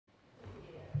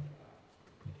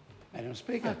Madam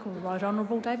Speaker. I call the Right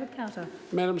Honourable David Carter.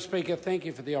 Madam Speaker, thank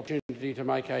you for the opportunity to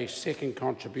make a second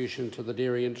contribution to the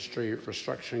Dairy Industry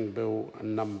Restructuring Bill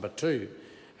number 2.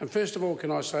 And first of all,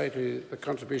 can I say to the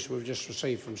contribution we've just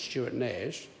received from Stuart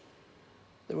Nash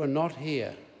that we're not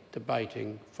here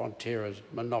debating Fonterra's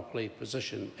monopoly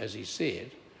position, as he said.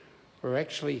 We're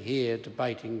actually here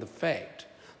debating the fact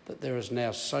that there is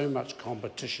now so much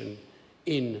competition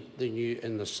in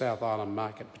the South Island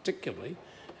market particularly.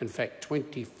 In fact,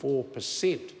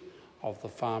 24% of the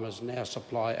farmers now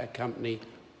supply a company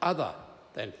other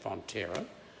than Fonterra,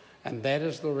 and that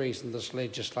is the reason this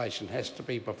legislation has to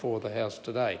be before the House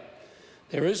today.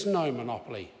 There is no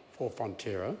monopoly for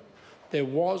Fonterra. There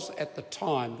was at the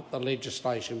time that the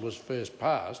legislation was first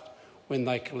passed, when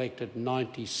they collected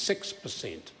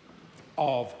 96%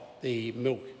 of the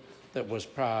milk that was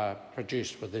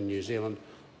produced within New Zealand.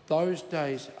 Those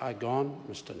days are gone,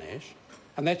 Mr Nash,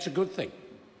 and that's a good thing.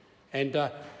 And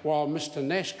while Mr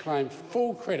Nash claimed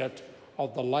full credit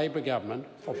of the Labor government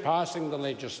for passing the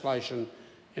legislation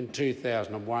in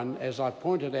 2001, as I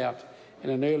pointed out in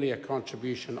an earlier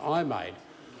contribution I made,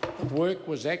 the work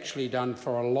was actually done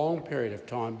for a long period of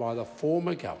time by the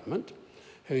former government,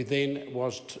 who then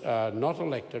was not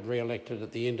re-elected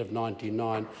at the end of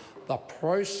 1999. The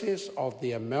process of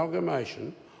the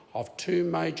amalgamation of two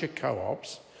major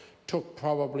co-ops took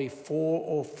probably 4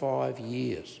 or 5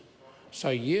 years. So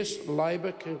yes,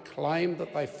 Labor can claim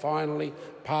that they finally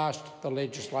passed the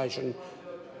legislation.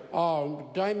 Oh,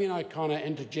 Damien O'Connor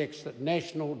interjects that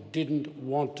National didn't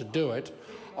want to do it.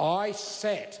 I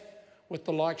sat with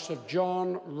the likes of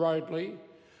John Roadley,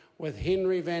 with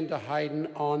Henry van der Hayden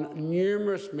on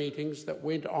numerous meetings that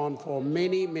went on for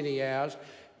many, many hours,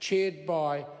 chaired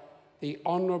by the Right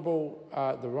Honourable,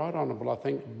 I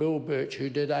think, Bill Birch, who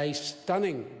did a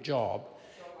stunning job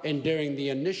in doing the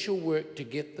initial work to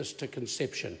get this to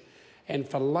conception. And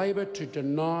for Labor to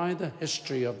deny the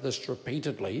history of this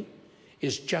repeatedly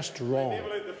is just wrong.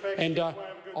 And the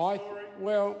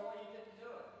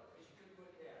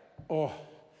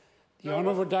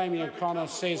Honourable Damien O'Connor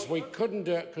says we couldn't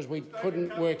do it because we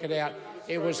couldn't work it out.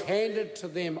 It was handed to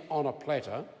them on a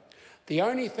platter. The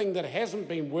only thing that hasn't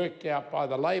been worked out by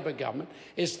the Labor government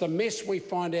is the mess we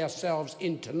find ourselves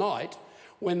in tonight,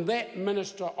 when that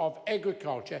Minister of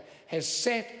Agriculture has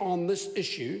sat on this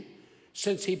issue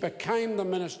since he became the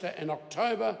Minister in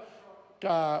October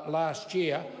last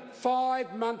year,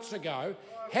 5 months ago,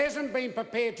 hasn't been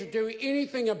prepared to do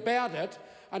anything about it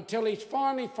until he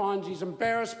finally finds he's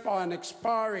embarrassed by an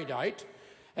expiry date,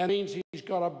 and means he's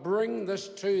got to bring this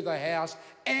to the House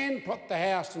and put the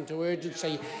House into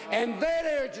urgency. And that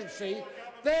urgency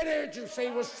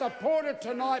was supported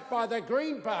tonight by the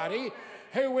Green Party,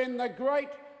 who, when the great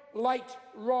late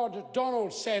Rod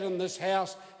Donald sat in this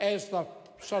House as the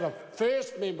sort of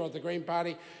first member of the Green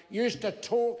Party, used to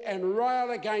talk and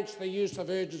rail against the use of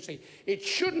urgency. It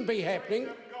shouldn't be happening.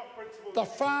 The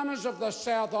farmers of the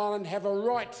South Island have a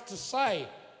right to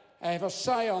have a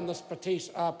say on this piece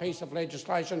of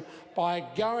legislation by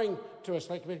going to a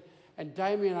select committee. And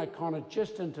Damien O'Connor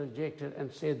just interjected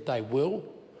and said they will.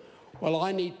 Well,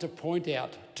 I need to point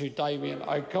out to Damien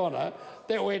O'Connor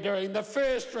that we're doing the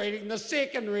first reading, the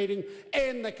second reading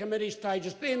and the committee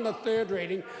stages, then the third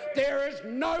reading. There is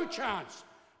no chance,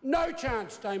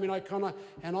 Damien O'Connor.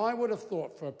 And I would have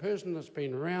thought, for a person that's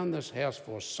been around this House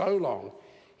for so long,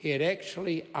 he'd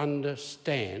actually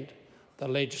understand the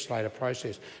legislative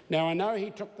process. Now, I know he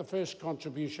took the first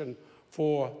contribution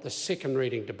for the second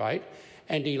reading debate,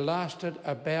 and he lasted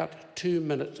about 2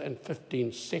 minutes and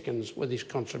 15 seconds with his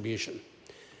contribution.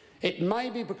 It may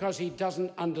be because he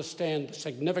doesn't understand the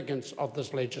significance of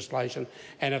this legislation,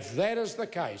 and if that is the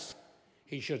case,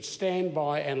 he should stand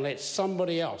by and let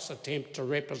somebody else attempt to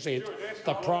represent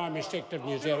the primary sector of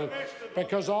New Zealand,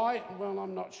 because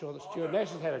I'm not sure that Stuart Nash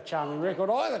has had a charming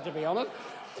record either, to be honest.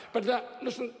 But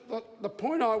listen, the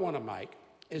point I want to make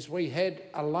is we had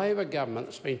a Labor government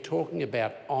that's been talking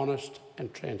about honest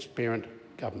and transparent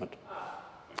government.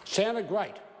 Sounded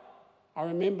great. I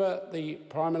remember the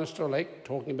Prime Minister-elect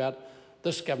talking about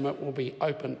this government will be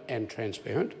open and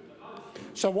transparent.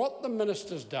 So what the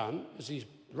minister's done is he's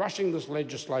rushing this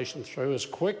legislation through as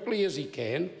quickly as he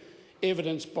can,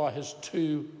 evidenced by his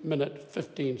 2-minute,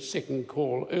 15-second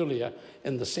call earlier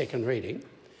in the second reading.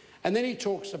 And then he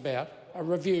talks about a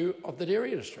review of the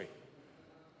dairy industry.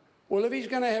 Well, if he's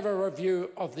going to have a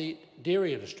review of the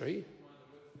dairy industry,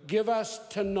 give us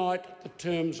tonight the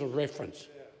terms of reference,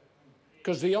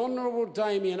 because the Honourable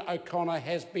Damien O'Connor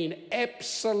has been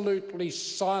absolutely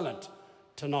silent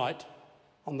tonight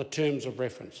on the terms of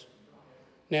reference.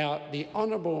 Now, the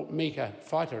Honourable Mika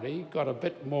Whaitiri got a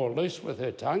bit more loose with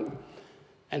her tongue,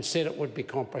 and said it would be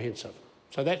comprehensive.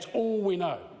 So that's all we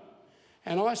know.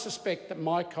 And I suspect that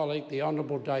my colleague, the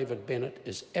Honourable David Bennett,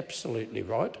 is absolutely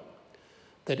right,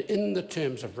 that in the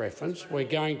terms of reference, we're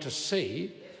going to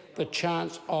see the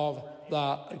chance of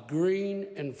the Green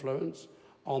influence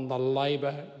on the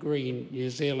Labor Green New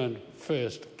Zealand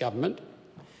First government,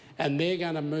 and they're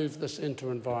going to move this into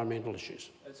environmental issues.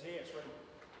 It's here, it's written.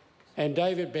 And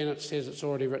David Bennett says it's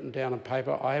already written down on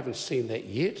paper. I haven't seen that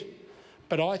yet.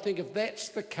 But I think if that's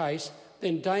the case,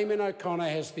 then Damien O'Connor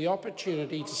has the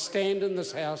opportunity to stand in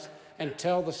this House and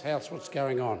tell this House what's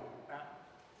going on.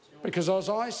 Because as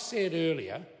I said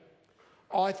earlier,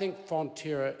 I think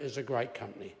Fonterra is a great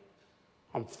company.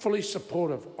 I'm fully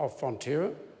supportive of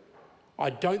Fonterra. I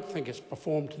don't think it's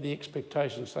performed to the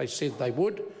expectations they said they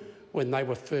would when they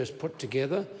were first put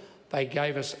together. They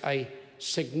gave us a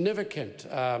significant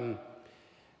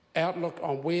outlook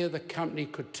on where the company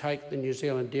could take the New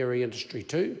Zealand dairy industry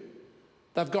to.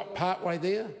 They've got partway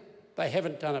there. They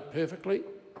haven't done it perfectly.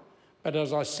 But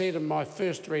as I said in my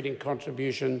first reading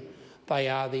contribution, they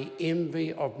are the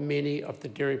envy of many of the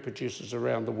dairy producers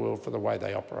around the world for the way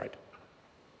they operate.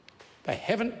 They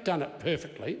haven't done it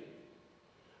perfectly,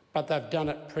 but they've done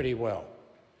it pretty well.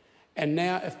 And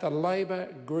now if the Labor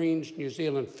Greens New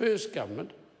Zealand First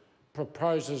government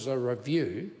proposes a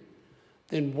review,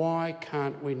 then why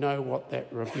can't we know what that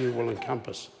review will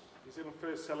encompass? New Zealand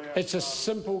First selling out. It's a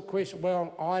simple question.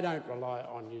 Well, I don't rely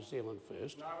on New Zealand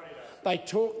First.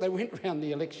 They went around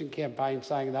the election campaign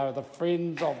saying they were the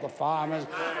friends of the farmers,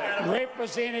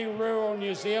 representing rural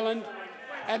New Zealand.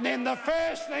 And then the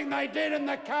first thing they did in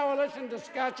the coalition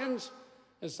discussions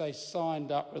is they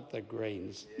signed up with the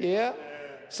Greens. Yeah?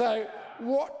 So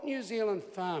what New Zealand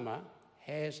farmer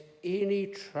has any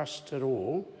trust at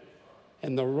all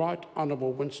in the Right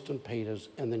Honourable Winston Peters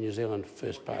and the New Zealand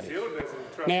First Party?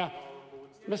 Now,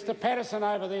 Mr Patterson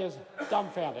over there is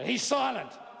dumbfounded. He's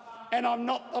silent. And I'm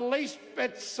not the least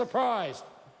bit surprised,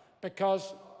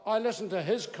 because I listened to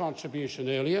his contribution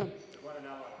earlier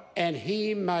and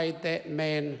he made that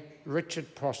man,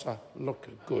 Richard Prosser, look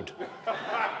good.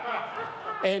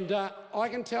 And I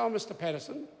can tell Mr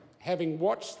Patterson, having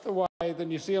watched the way the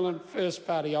New Zealand First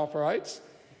Party operates,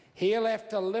 he'll have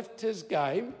to lift his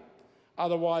game,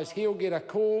 otherwise he'll get a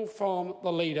call from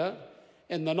the leader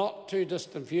in the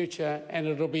not-too-distant future and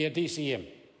it'll be a DCM.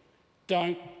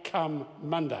 Don't come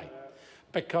Monday,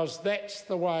 because that's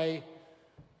the way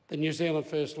the New Zealand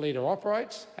First leader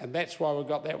operates, and that's why we've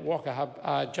got that Walker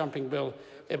Hub jumping bill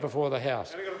before the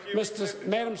House.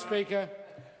 Madam Speaker,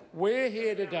 we're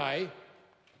here today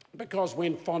because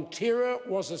when Fonterra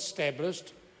was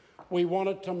established, we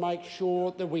wanted to make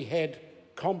sure that we had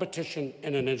competition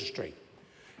in an industry.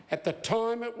 At the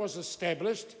time it was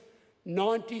established,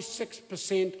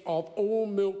 96% of all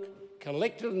milk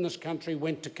collected in this country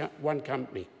went to one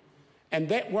company. And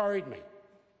that worried me,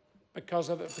 because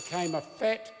if it became a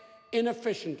fat,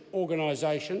 inefficient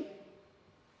organisation,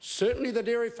 certainly the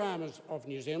dairy farmers of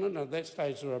New Zealand, at that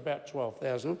stage there were about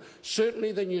 12,000,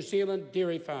 certainly the New Zealand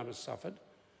dairy farmers suffered,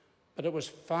 but it was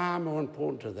far more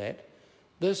important to that.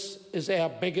 This is our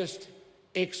biggest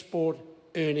export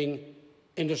earning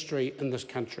industry in this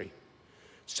country.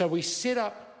 So we set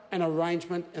up an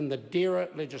arrangement in the DIRA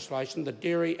legislation, the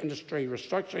Dairy Industry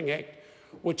Restructuring Act,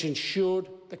 which ensured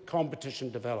that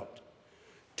competition developed.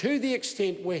 To the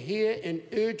extent we're here in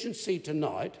urgency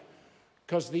tonight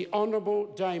because the Honourable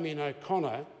Damien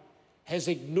O'Connor has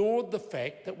ignored the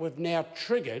fact that we've now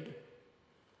triggered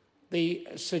the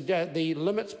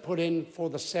limits put in for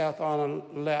the South Island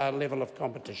level of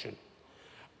competition.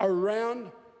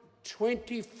 Around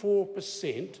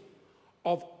 24%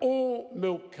 of all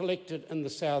milk collected in the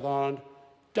South Island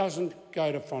doesn't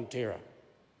go to Fonterra.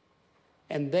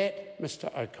 And that,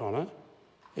 Mr O'Connor,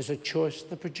 is a choice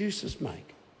the producers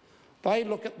make. They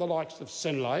look at the likes of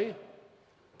Synlait,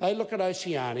 they look at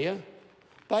Oceania,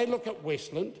 they look at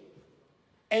Westland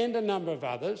and a number of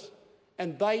others,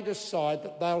 and they decide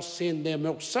that they'll send their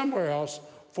milk somewhere else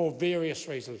for various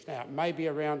reasons. Now, it may be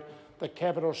around the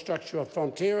capital structure of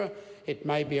Fonterra, it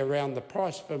may be around the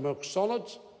price for milk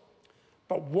solids,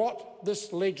 but what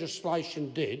this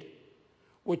legislation did,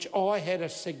 which I had a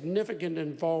significant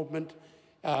involvement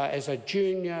as a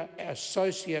junior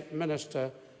associate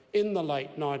minister in the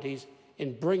late 90s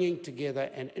in bringing together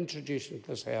and introducing to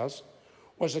this House,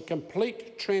 was a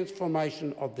complete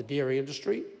transformation of the dairy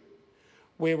industry,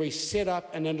 where we set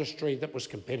up an industry that was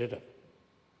competitive.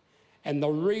 And the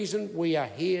reason we are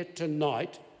here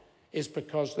tonight is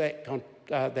because that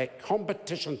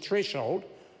competition threshold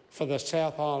for the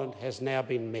South Island has now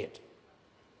been met.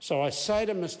 So I say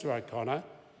to Mr O'Connor,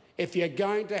 if you're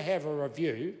going to have a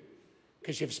review,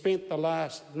 because you've spent the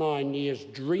last 9 years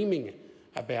dreaming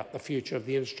about the future of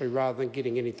the industry rather than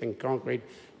getting anything concrete.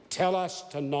 Tell us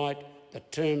tonight the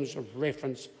terms of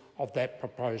reference of that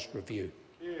proposed review.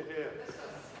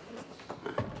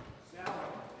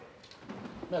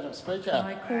 Madam Speaker.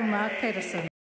 I call Mark Patterson.